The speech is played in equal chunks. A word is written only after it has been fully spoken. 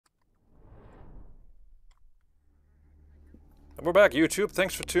And we're back, YouTube.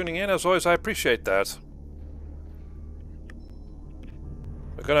 Thanks for tuning in. As always, I appreciate that.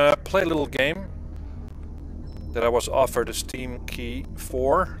 We're gonna play a little game that I was offered a Steam key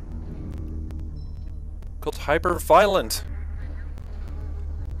for, called Hyperviolent.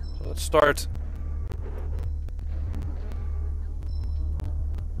 So let's start.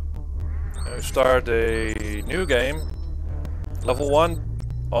 We start a new game, level 1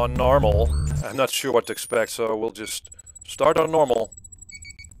 on normal. I'm not sure what to expect, so we'll just start on normal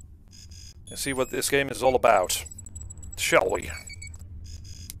and see what this game is all about, shall we?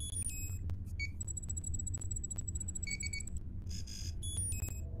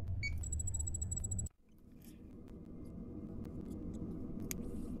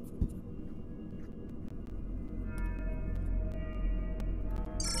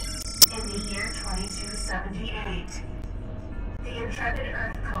 In the year 2278, the Intrepid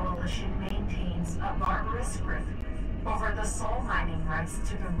Earth Coalition maintains a barbarous grip over the soul mining rights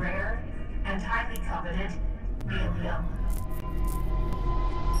to the rare and highly coveted helium.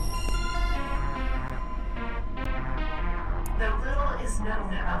 Though little is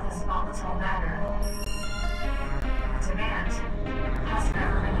known about this volatile matter, demand has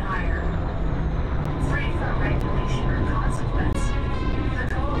never been higher. Free from regulation or consequence, the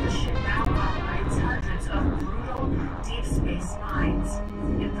Coalition now operates hundreds of brutal deep space mines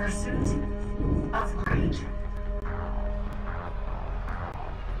in pursuit of greed.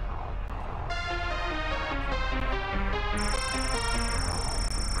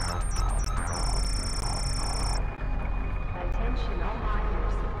 Attention all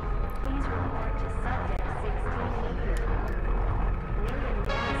miners. Please report to subject 16 here. Million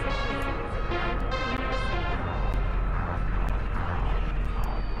gas efficiencies at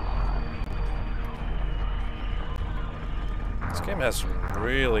 90%. This game has some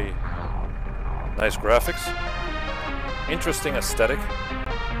really nice graphics, interesting aesthetic,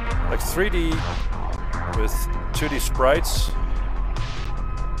 like 3D with 2D sprites.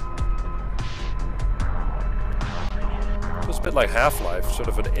 Feels a bit like Half-Life, sort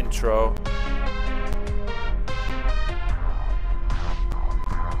of an intro.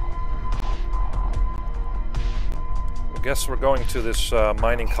 I guess we're going to this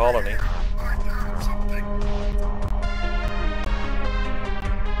mining colony.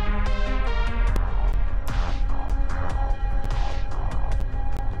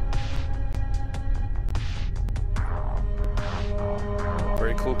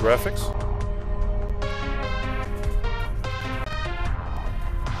 Very cool graphics.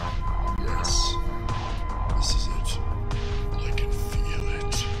 Yes, this is it. I can feel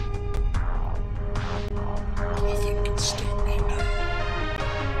it. Nothing can stop me now.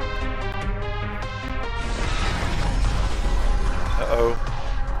 Uh-oh.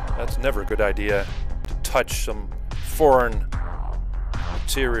 That's never a good idea to touch some foreign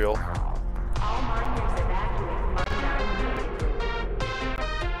material. All miners evacuate mine 9.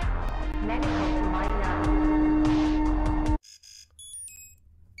 Medical to mine 9.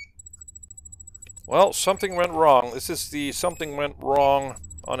 Well, something went wrong. This is the something went wrong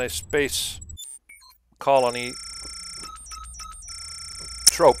on a space colony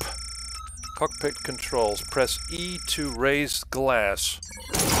trope. Cockpit controls. Press E to raise glass.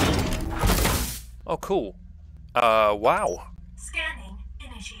 Oh, cool. Wow. Scanning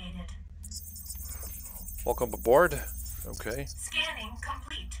initiated. Welcome aboard. Okay, Scanning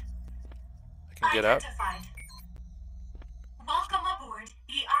complete. I can get out. Identified. Welcome aboard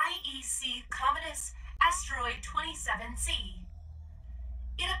the IEC Commodus Asteroid 27C.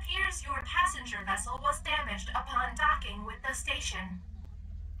 It appears your passenger vessel was damaged upon docking with the station.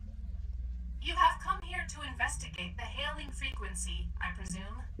 You have come here to investigate the hailing frequency, I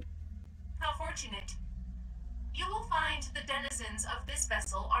presume. How fortunate. You will find the denizens of this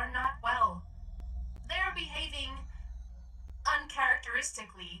vessel are not well. They're behaving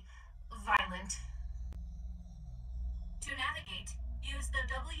uncharacteristically violent. To navigate, use the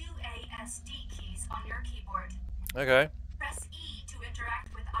WASD keys on your keyboard. Okay. Press E to interact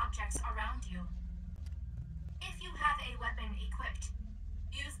with objects around you. If you have a weapon equipped,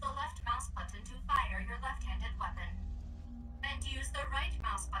 use the left mouse button to fire your left-handed weapon. And use the right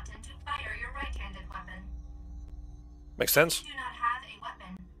mouse button to fire your right-handed weapon. Makes sense. If you do not have a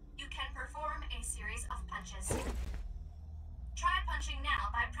weapon, you can perform a series of punches. Try punching now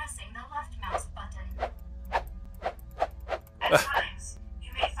by pressing the left mouse button. At times,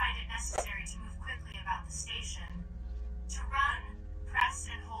 you may find it necessary to move quickly about the station. To run, press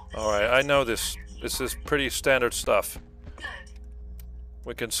and hold the Alright, shift I know key this. on your This is keyboard. pretty standard stuff. Good.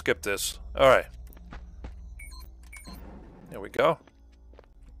 We can skip this. Alright. There we go.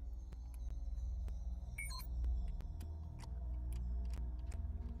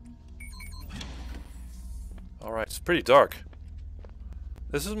 Alright, it's pretty dark.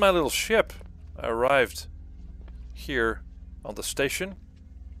 This is my little ship. I arrived here on the station.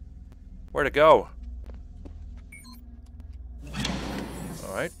 Where to go?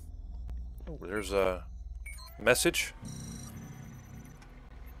 Alright. Oh, there's a message.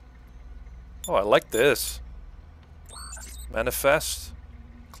 Oh, I like this. Manifest.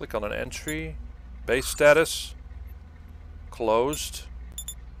 Click on an entry. Base status. Closed.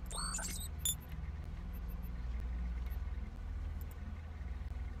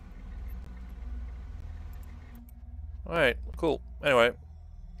 Alright, cool. Anyway.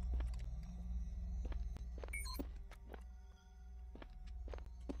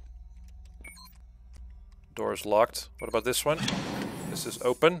 Door is locked. What about this one? This is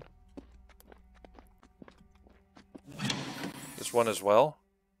open. This one as well.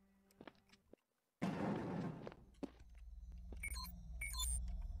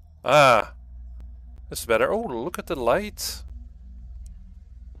 Ah! This is better. Oh, look at the light.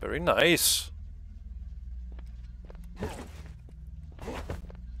 Very nice.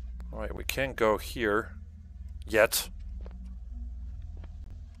 Alright, we can't go here. Yet.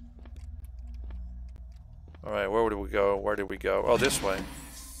 Alright, where did we go? Where did we go? Oh, this way.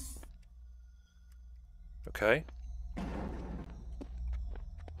 Okay.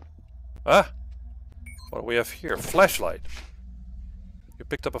 Ah! What do we have here? Flashlight. You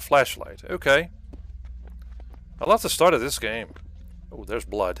picked up a flashlight. Okay. I love the start of this game. Oh, there's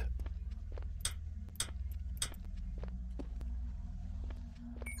blood.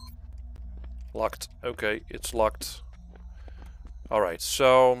 Locked. Okay, it's locked. Alright,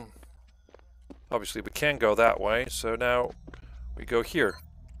 so... obviously we can't go that way, so now we go here.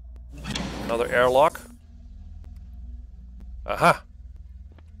 Another airlock. Aha!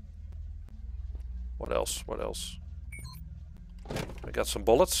 What else? What else? I got some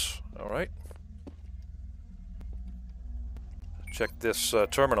bullets. Alright. Check this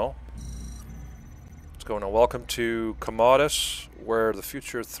terminal. It's going on. Welcome to Commodus, where the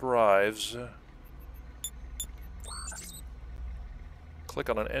future thrives. Click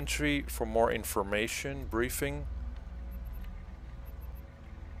on an entry for more information. Briefing.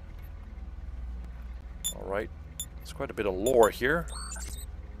 Alright. There's quite a bit of lore here.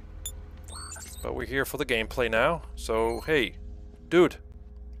 But we're here for the gameplay now. So, hey. Dude.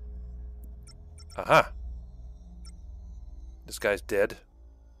 Aha. This guy's dead.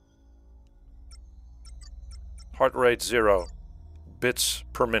 Heart rate 0. Bits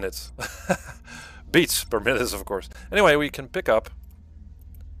per minute. Beats per minute, of course. Anyway, we can pick up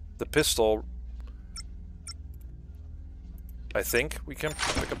the pistol. I think we can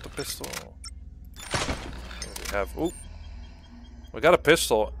pick up the pistol. We have... ooh. We got a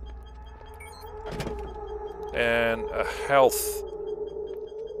pistol. And a health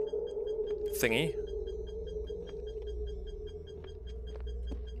thingy.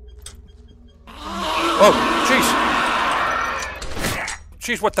 Oh, jeez!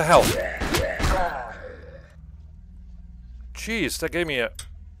 Jeez, what the hell? Jeez, that gave me a...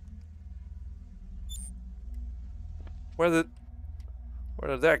 Where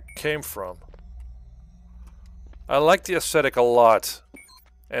did that came from? I like the aesthetic a lot.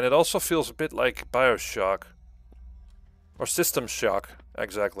 And it also feels a bit like BioShock. Or System Shock,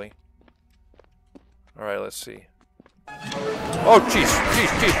 exactly. Alright, let's see. Oh, jeez,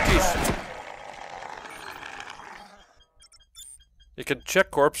 jeez, jeez, jeez. You can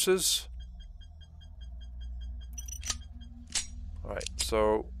check corpses. Alright,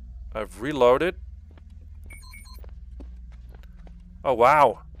 so I've reloaded. Oh,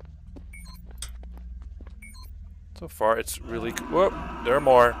 wow. So far, it's really... whoop, there are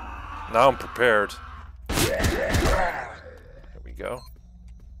more. Now I'm prepared. There we go.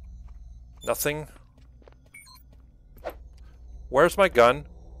 Nothing. Where's my gun?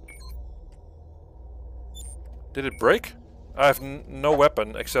 Did it break? I have no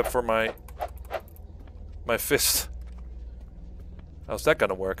weapon except for my fist. How's that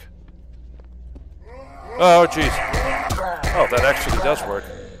gonna work? Oh, jeez. Oh, that actually does work.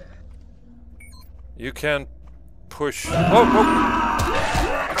 You can push... oh,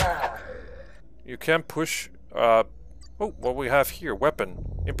 oh. You can push... oh, what we have here.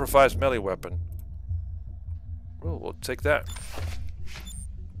 Weapon. Improvised melee weapon. Oh, we'll take that.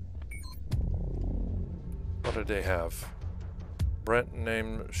 What do they have? Brand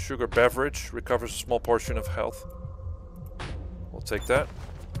name sugar beverage. Recovers a small portion of health. We'll take that.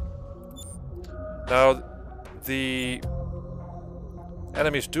 Now, the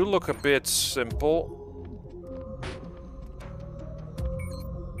enemies do look a bit simple.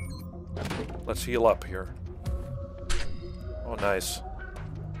 Let's heal up here. Oh, nice.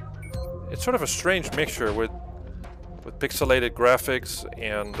 It's sort of a strange mixture with pixelated graphics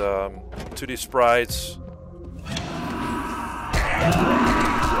and 2D sprites.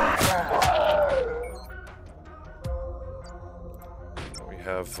 We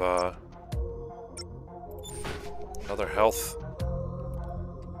have another health.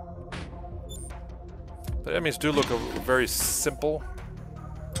 The enemies do look very simple.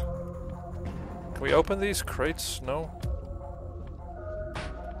 Can we open these crates? No?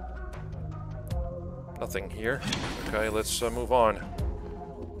 Nothing here. Okay, let's move on.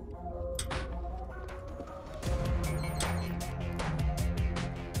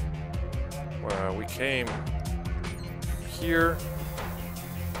 Well, we came here.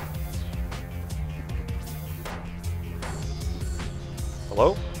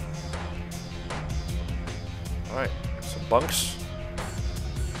 Hello? Alright, some bunks.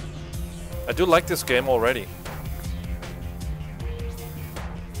 I do like this game already.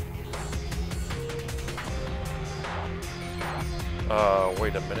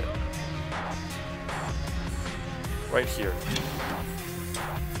 Wait a minute. Right here.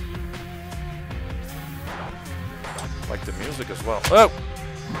 Like the music as well. Oh!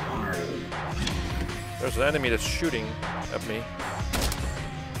 There's an enemy that's shooting at me.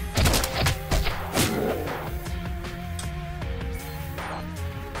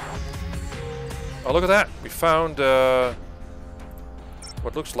 Oh, look at that! We found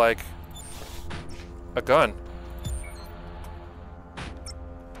what looks like a gun.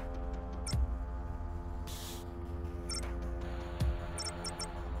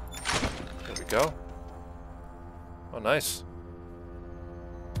 There we go. Oh, nice.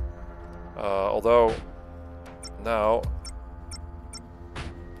 Although now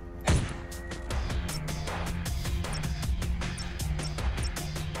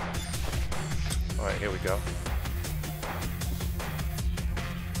alright, here we go.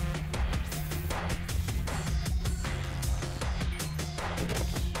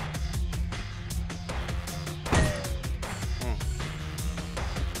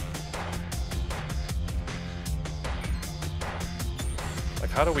 Like,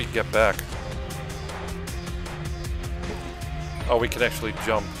 how do we get back? Oh, we can actually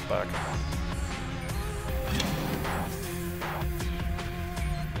jump back.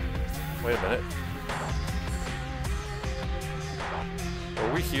 Wait a minute.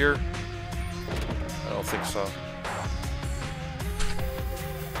 Are we here? I don't think so.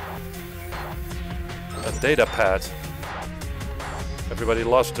 A data pad. Everybody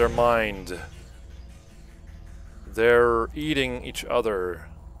lost their mind. They're eating each other,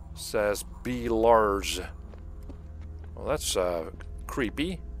 says B. Large. Well, that's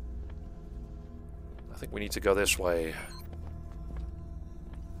creepy. I think we need to go this way.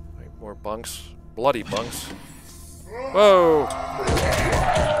 Right, more bunks. Bloody bunks. Whoa!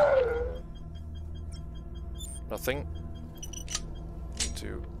 Nothing. Need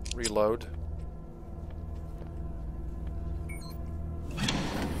to reload.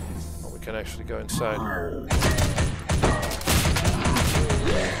 Oh, we can actually go inside.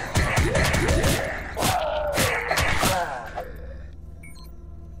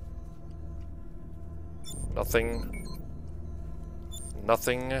 Nothing.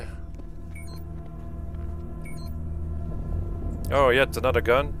 Nothing. Oh, yet another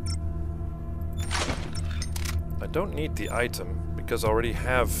gun. I don't need the item because I already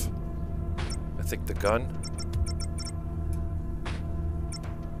have, I think, the gun.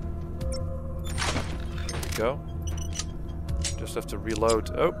 There we go. Just have to reload.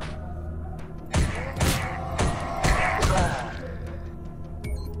 Oh!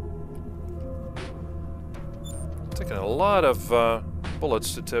 Taking a lot of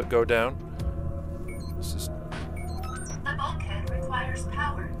bullets to go down. This is... The bulkhead requires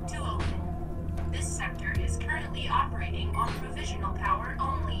power to open. This sector is currently operating on provisional power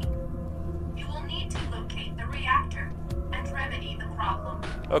only. You will need to locate the reactor and remedy the problem.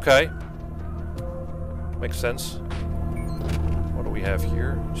 Okay. Makes sense. What do we have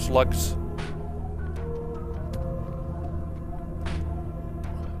here? Slugs.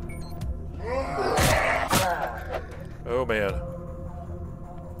 Oh man.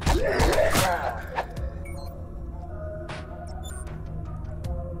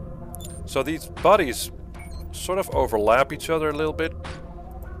 So these bodies sort of overlap each other a little bit.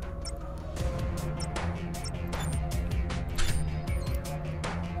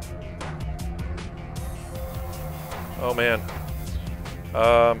 Oh man.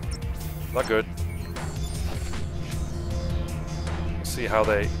 Not good. Let's see how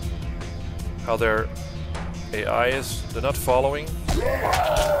their AI is. They're not following.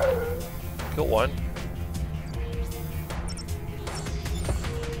 Kill one.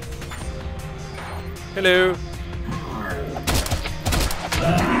 Hello.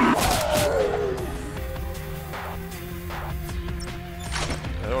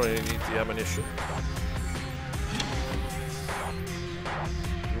 don't really need the ammunition.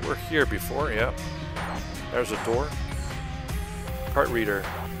 We were here before, yeah. There's a door. Card reader.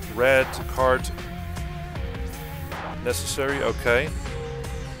 Red card necessary, okay.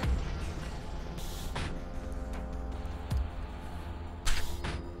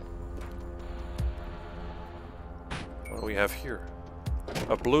 What do we have here?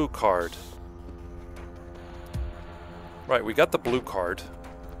 A blue card. Right, we got the blue card.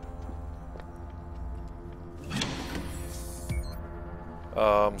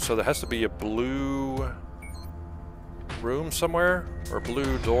 So there has to be a blue room somewhere, or a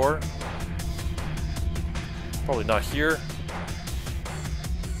blue door. Probably not here.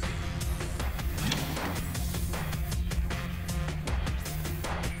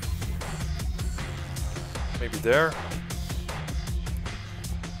 Maybe there.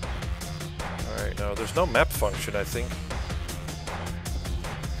 Alright, no, there's no map function, I think.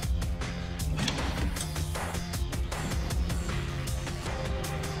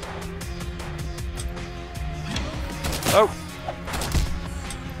 Oh!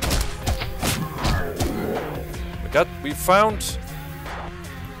 We found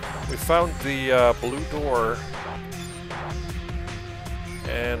the blue door,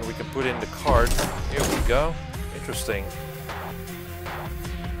 and we can put in the card. Here we go. Interesting.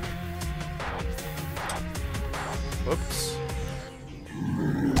 Whoops.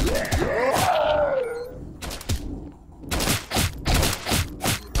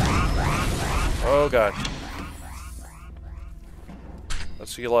 Oh god.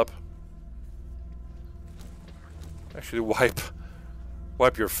 Let's heal up. Actually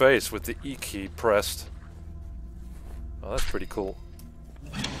wipe your face with the E key pressed. Oh, that's pretty cool.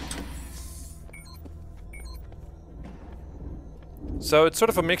 So it's sort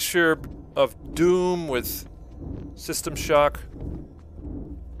of a mixture of Doom with System Shock.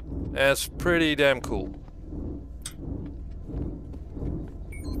 And it's pretty damn cool.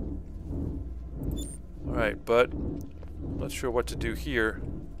 Alright, but I'm not sure what to do here.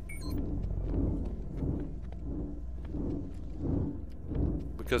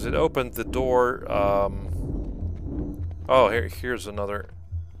 Because it opened the door. Oh, here's another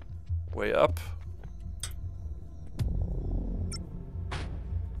way up.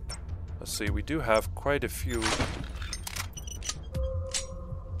 Let's see, we do have quite a few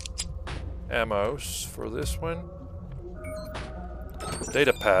ammos for this one.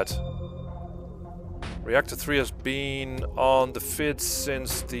 Datapad. Reactor 3 has been on the fits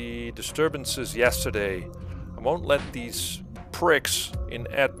since the disturbances yesterday. I won't let these pricks in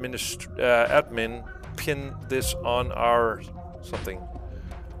admin pin this on our something.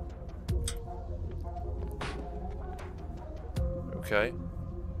 Okay.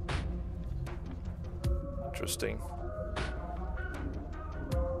 Interesting.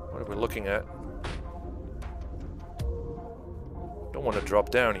 What are we looking at? Don't want to drop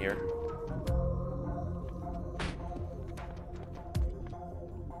down here.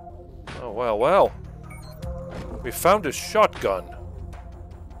 Oh, well, well. We found a shotgun.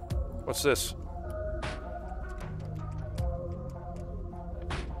 What's this?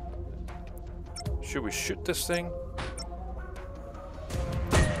 Should we shoot this thing?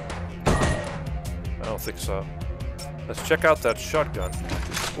 I don't think so. Let's check out that shotgun.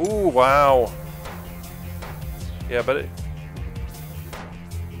 Ooh, wow. Yeah, but it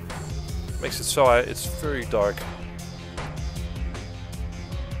makes it so it's very dark.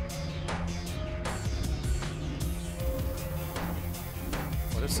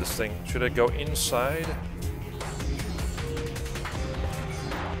 What is this thing? Should I go inside?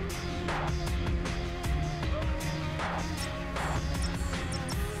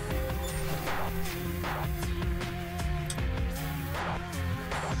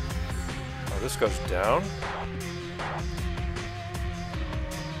 Oh, this goes down?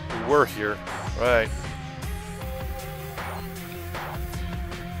 We were here. Right.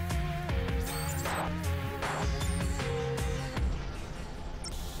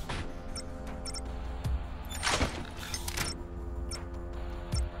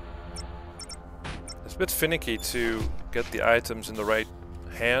 It's a bit finicky to get the items in the right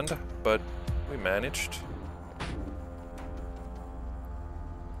hand, but we managed.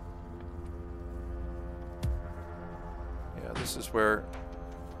 Yeah, this is where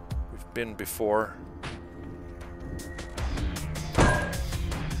we've been before.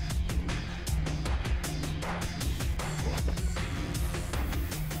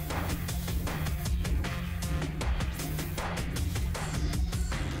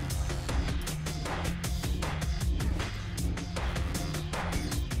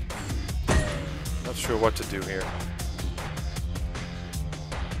 Not sure what to do here.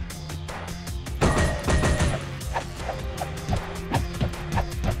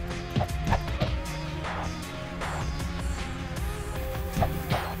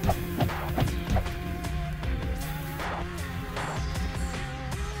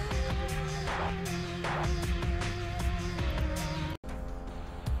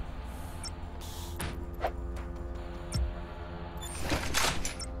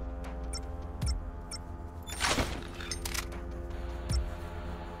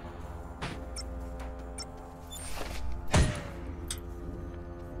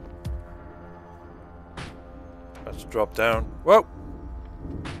 drop down. Whoa!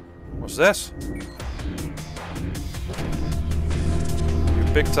 What's this? You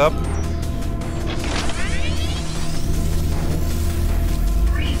picked up.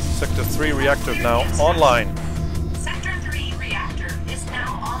 Sector 3 reactor now online. Sector 3 reactor is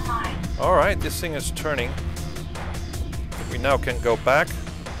now online. Alright, this thing is turning. We now can go back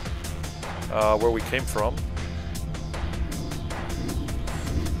where we came from.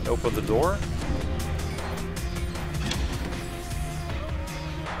 Open the door.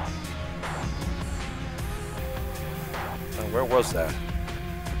 And where was that?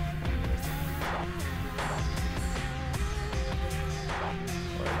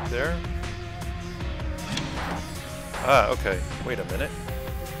 Right there. Ah, okay. Wait a minute.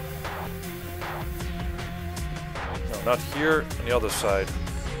 No, not here. On the other side.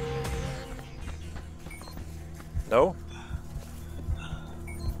 No?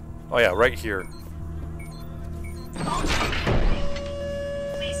 Oh yeah, right here.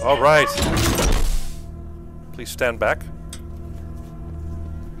 All right. Please stand back.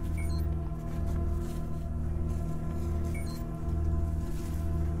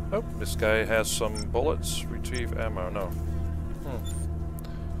 Oh, this guy has some bullets. Retrieve ammo. No.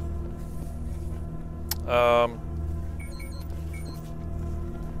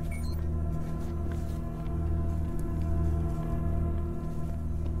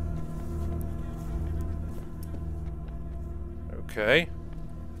 Okay.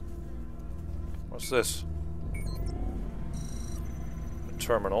 What's this? A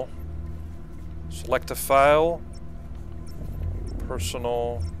terminal. Select a file.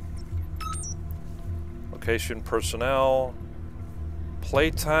 Personal. Location personnel.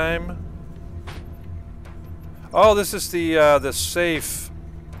 Playtime. Oh, this is the safe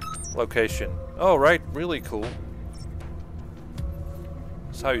location. Oh, right. Really cool.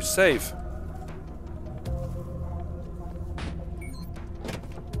 That's how you save.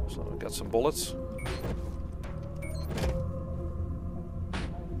 Got some bullets.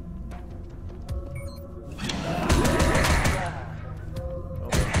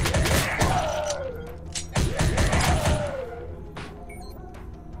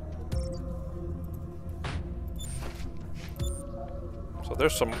 So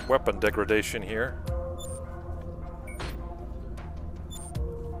there's some weapon degradation here.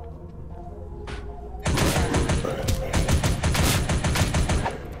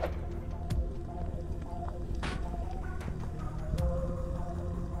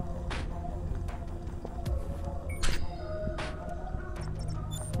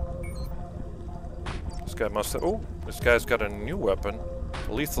 Guy must have, oh, this guy's got a new weapon.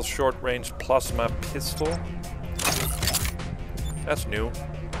 A lethal short-range plasma pistol. That's new.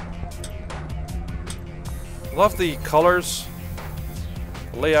 Love the colors.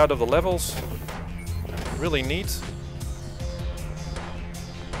 The layout of the levels. Really neat.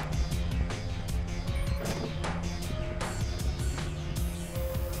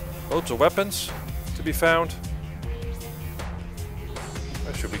 Loads of weapons to be found.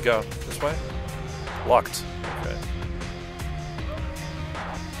 Where should we go? This way? Locked. Okay.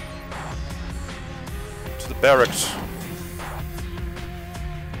 To the barracks.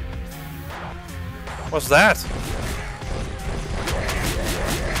 What's that?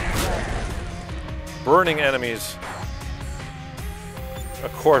 Burning enemies. A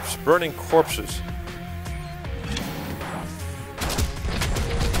corpse. Burning corpses.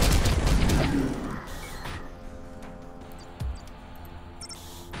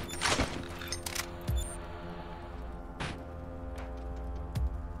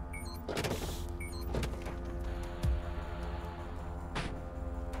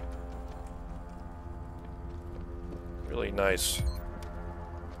 Really nice.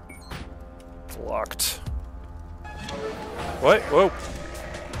 It's locked. What? Whoa.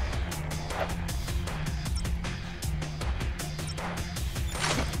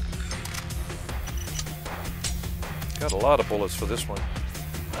 Got a lot of bullets for this one.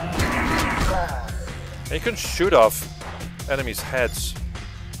 And you can shoot off enemies' heads.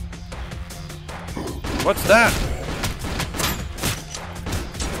 What's that?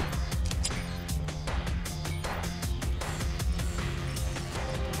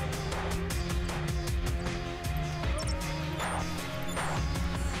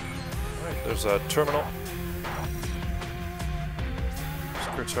 There's a terminal.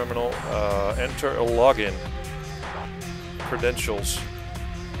 Secure terminal. Enter a login. Credentials.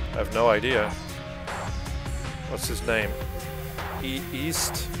 I have no idea. What's his name?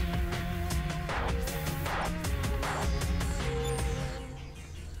 East.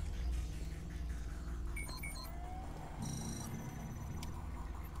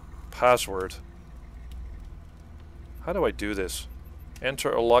 Password. How do I do this?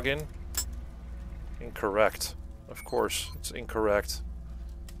 Enter a login? Incorrect. Of course, it's incorrect.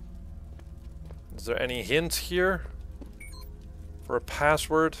 Is there any hint here for a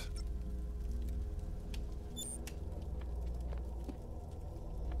password?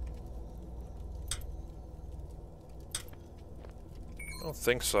 I don't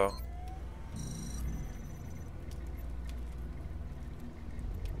think so.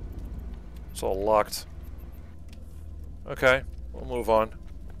 It's all locked. Okay, we'll move on.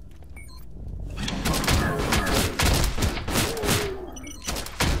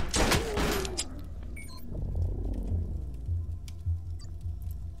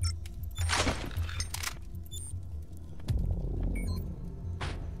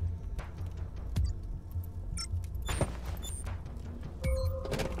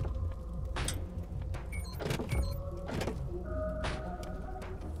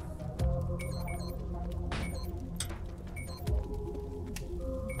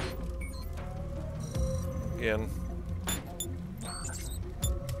 Again.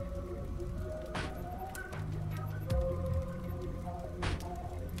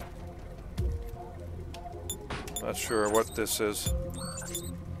 Not sure what this is.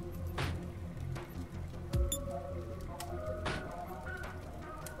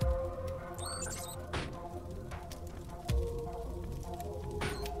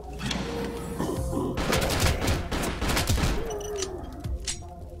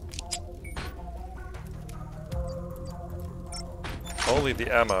 Only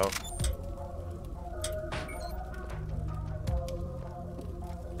the ammo.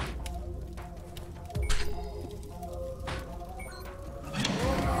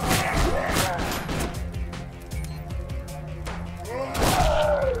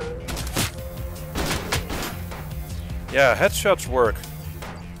 Yeah, headshots work.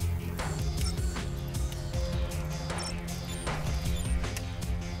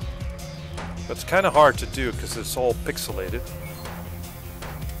 But it's kind of hard to do because it's all pixelated.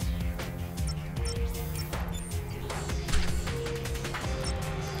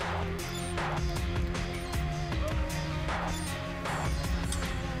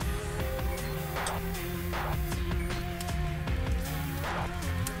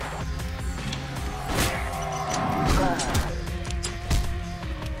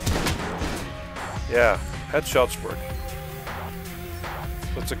 Yeah, headshots work.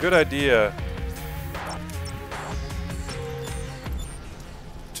 So it's a good idea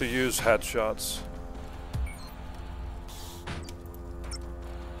to use headshots.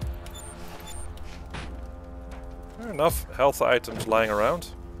 There are enough health items lying around.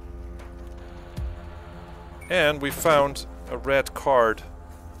 And we found a red card.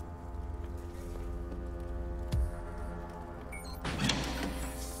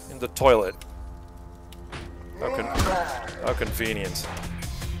 In the toilet. How convenient.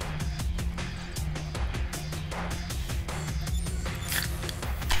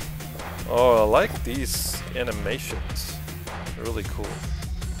 Oh, I like these animations. They're really cool.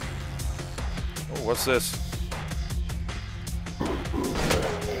 Oh, what's this?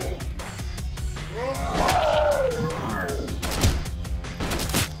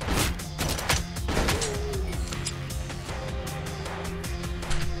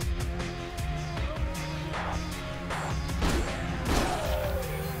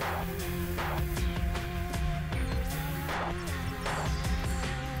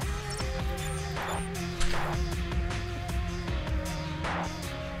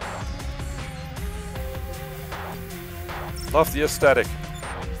 Love the aesthetic.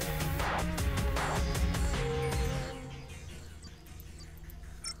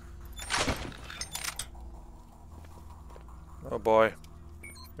 Oh boy.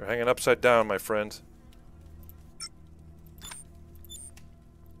 You're hanging upside down, my friend.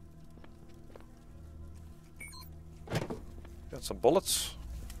 Got some bullets.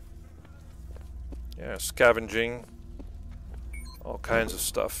 Yeah, scavenging. All kinds of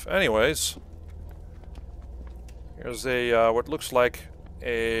stuff. Anyways. Here's a, what looks like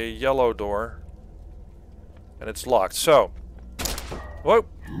a yellow door. And it's locked. So. Whoa!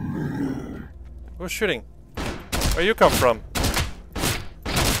 Who's shooting? Where you come from?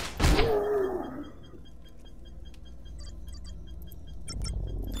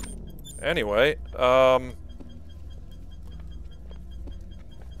 Anyway, so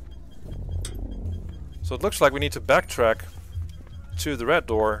it looks like we need to backtrack to the red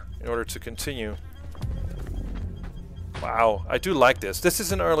door in order to continue. Wow, I do like this. This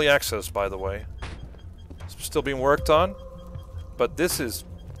is in early access, by the way. It's still being worked on, but this is,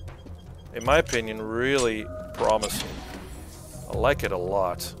 in my opinion, really promising. I like it a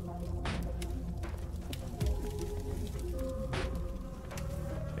lot.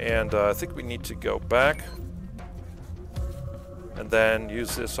 And I think we need to go back. And then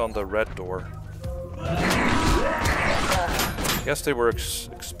use this on the red door. I guess they were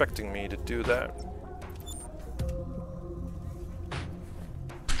expecting me to do that.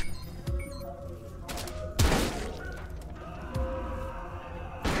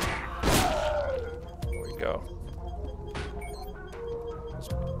 There we go.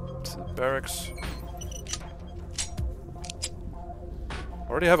 To the barracks.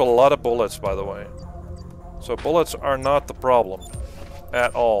 Already have a lot of bullets, by the way. So bullets are not the problem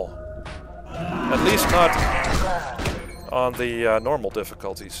at all. At least not on the normal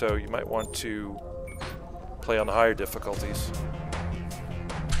difficulty, so you might want to play on higher difficulties.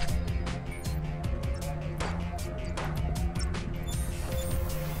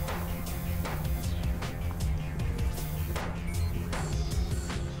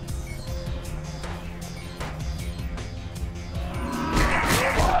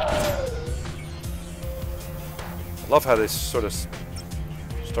 Love how they sort of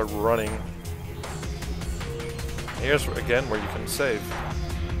start running. Here's again where you can save.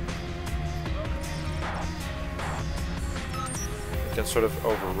 You can sort of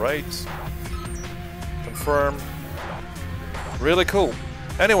overwrite, confirm. Really cool.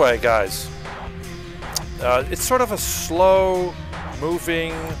 Anyway, guys, it's sort of a slow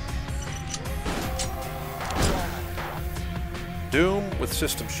moving Doom with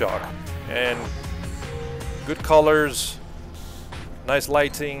System Shock, and good colors, nice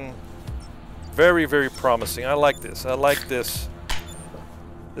lighting, very, very promising. I like this. I like this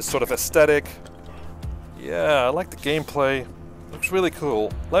sort of aesthetic. Yeah, I like the gameplay. Looks really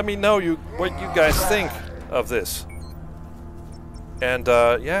cool. Let me know what you guys think of this. And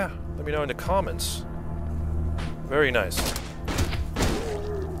yeah, let me know in the comments. Very nice.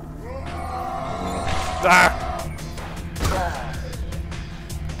 Ah!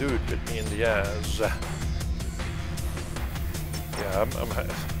 Dude bit me in the ass. Yeah, I'm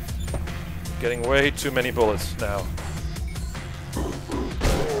getting way too many bullets now.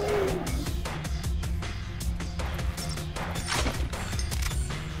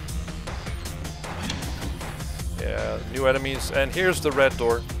 Yeah, new enemies, and here's the red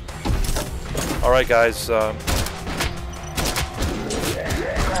door. Alright guys,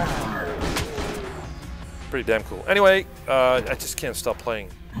 pretty damn cool. Anyway, I just can't stop playing.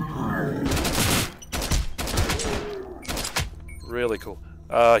 Really cool.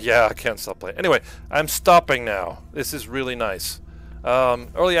 Yeah, I can't stop playing. Anyway, I'm stopping now. This is really nice.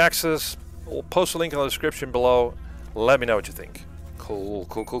 Early access. We'll post a link in the description below. Let me know what you think. Cool,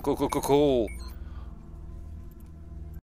 cool, cool, cool, cool, cool, cool.